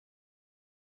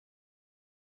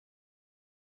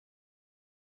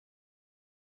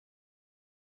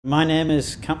My name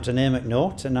is Captain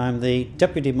McNaught and I'm the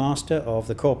Deputy Master of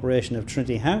the Corporation of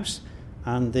Trinity House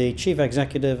and the Chief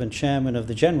Executive and Chairman of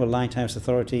the General Lighthouse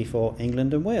Authority for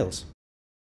England and Wales.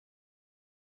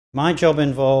 My job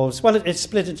involves, well, it's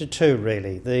split into two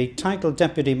really. The title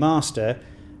Deputy Master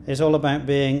is all about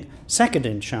being second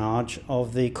in charge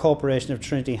of the Corporation of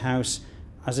Trinity House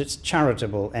as its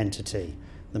charitable entity,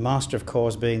 the Master of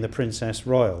course being the Princess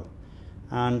Royal.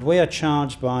 And we are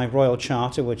charged by Royal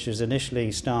Charter, which was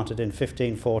initially started in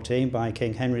 1514 by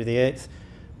King Henry VIII,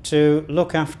 to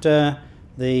look after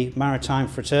the maritime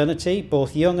fraternity,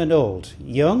 both young and old.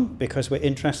 Young, because we're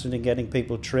interested in getting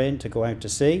people trained to go out to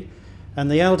sea, and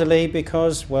the elderly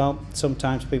because, well,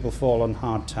 sometimes people fall on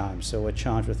hard times, so we're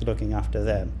charged with looking after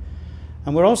them.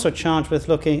 And we're also charged with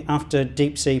looking after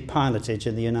deep-sea pilotage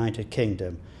in the United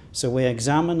Kingdom. So we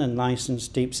examine and license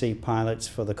deep-sea pilots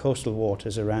for the coastal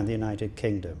waters around the United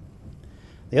Kingdom.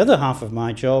 The other half of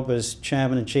my job as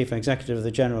Chairman and Chief Executive of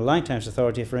the General Lighthouse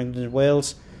Authority for England and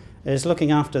Wales is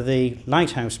looking after the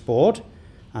Lighthouse Board,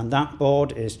 and that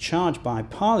board is charged by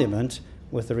Parliament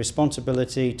with the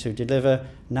responsibility to deliver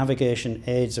navigation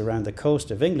aids around the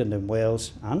coast of England and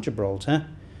Wales and Gibraltar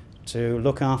to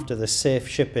look after the safe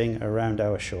shipping around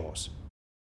our shores.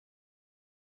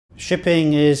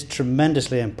 Shipping is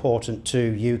tremendously important to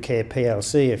UK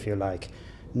PLC, if you like.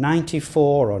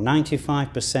 94 or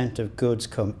 95% of goods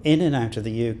come in and out of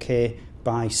the UK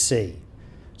by sea.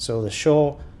 So the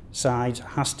shore side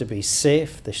has to be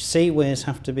safe, the seaways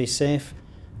have to be safe,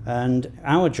 and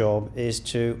our job is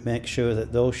to make sure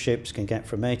that those ships can get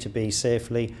from A to B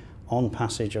safely on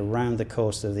passage around the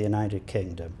coast of the United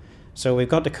Kingdom. So we've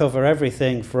got to cover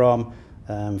everything from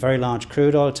very large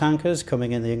crude oil tankers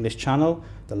coming in the English Channel,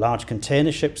 the large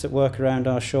container ships that work around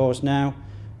our shores now,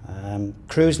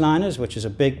 cruise liners, which is a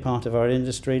big part of our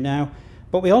industry now,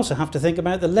 but we also have to think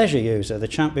about the leisure user, the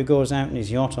chap who goes out in his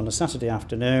yacht on a Saturday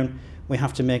afternoon. We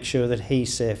have to make sure that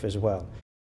he's safe as well.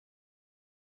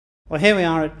 Well, here we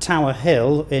are at Tower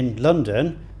Hill in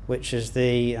London, which is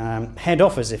the head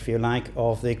office, if you like,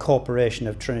 of the Corporation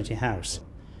of Trinity House.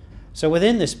 So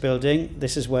within this building,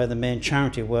 this is where the main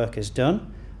charity work is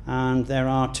done, and there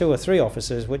are 2 or 3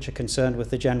 offices which are concerned with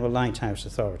the General Lighthouse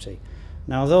Authority.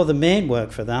 Now, although the main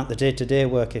work for that, the day-to-day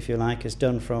work, if you like, is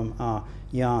done from our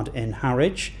yard in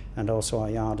Harwich and also our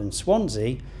yard in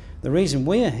Swansea, the reason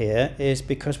we're here is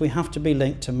because we have to be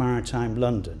linked to Maritime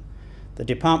London. The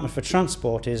Department for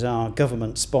Transport is our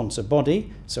government sponsor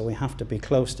body, so we have to be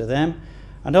close to them.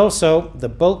 And also, the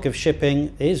bulk of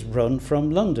shipping is run from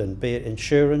London, be it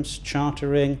insurance,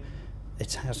 chartering,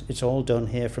 it's all done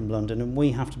here from London, and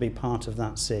we have to be part of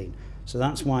that scene. So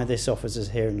that's why this office is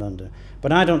here in London.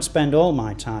 But I don't spend all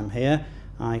my time here.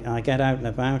 I get out and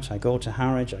about, I go to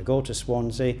Harwich, I go to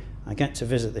Swansea, I get to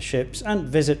visit the ships and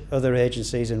visit other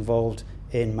agencies involved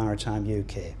in Maritime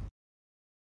UK.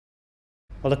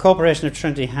 Well, the Corporation of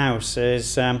Trinity House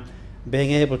is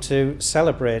being able to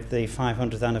celebrate the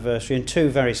 500th anniversary in 2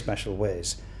 very special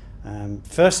ways.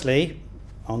 Firstly,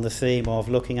 on the theme of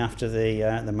looking after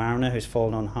the mariner who's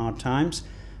fallen on hard times,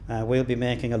 we'll be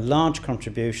making a large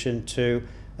contribution to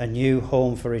a new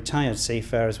home for retired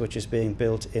seafarers which is being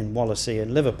built in Wallasey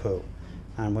in Liverpool,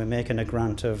 and we're making a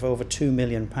grant of over £2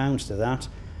 million to that,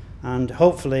 and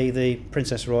hopefully the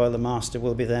Princess Royal, the Master,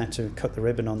 will be there to cut the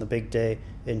ribbon on the big day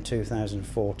in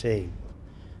 2014.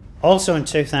 Also in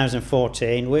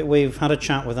 2014, we've had a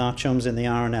chat with our chums in the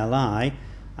RNLI,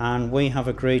 and we have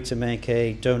agreed to make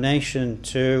a donation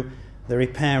to the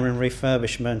repair and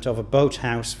refurbishment of a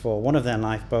boathouse for one of their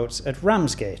lifeboats at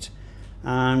Ramsgate.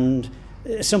 And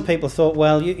some people thought,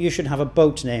 well, you should have a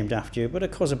boat named after you, but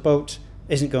of course a boat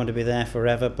isn't going to be there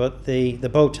forever, but the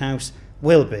boathouse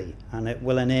will be, and it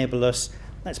will enable us,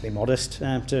 let's be modest,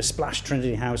 to splash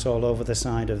Trinity House all over the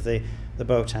side of the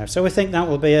boathouse. So we think that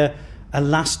will be a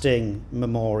lasting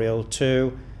memorial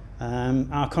to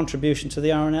our contribution to the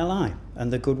RNLI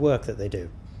and the good work that they do.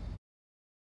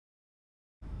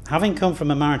 Having come from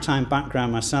a maritime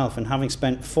background myself and having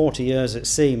spent 40 years at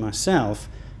sea myself,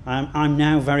 I'm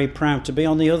now very proud to be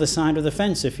on the other side of the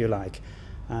fence, if you like.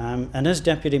 And as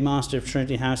Deputy Master of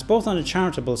Trinity House, both on a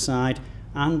charitable side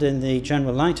and in the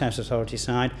General Lighthouse Authority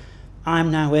side,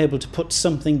 I'm now able to put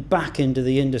something back into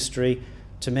the industry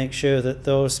to make sure that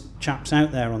those chaps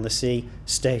out there on the sea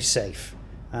stay safe.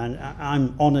 And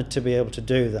I'm honoured to be able to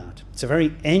do that. It's a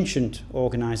very ancient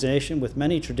organisation with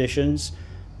many traditions,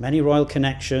 many royal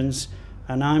connections,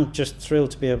 and I'm just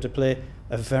thrilled to be able to play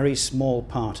a very small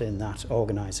part in that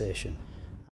organisation.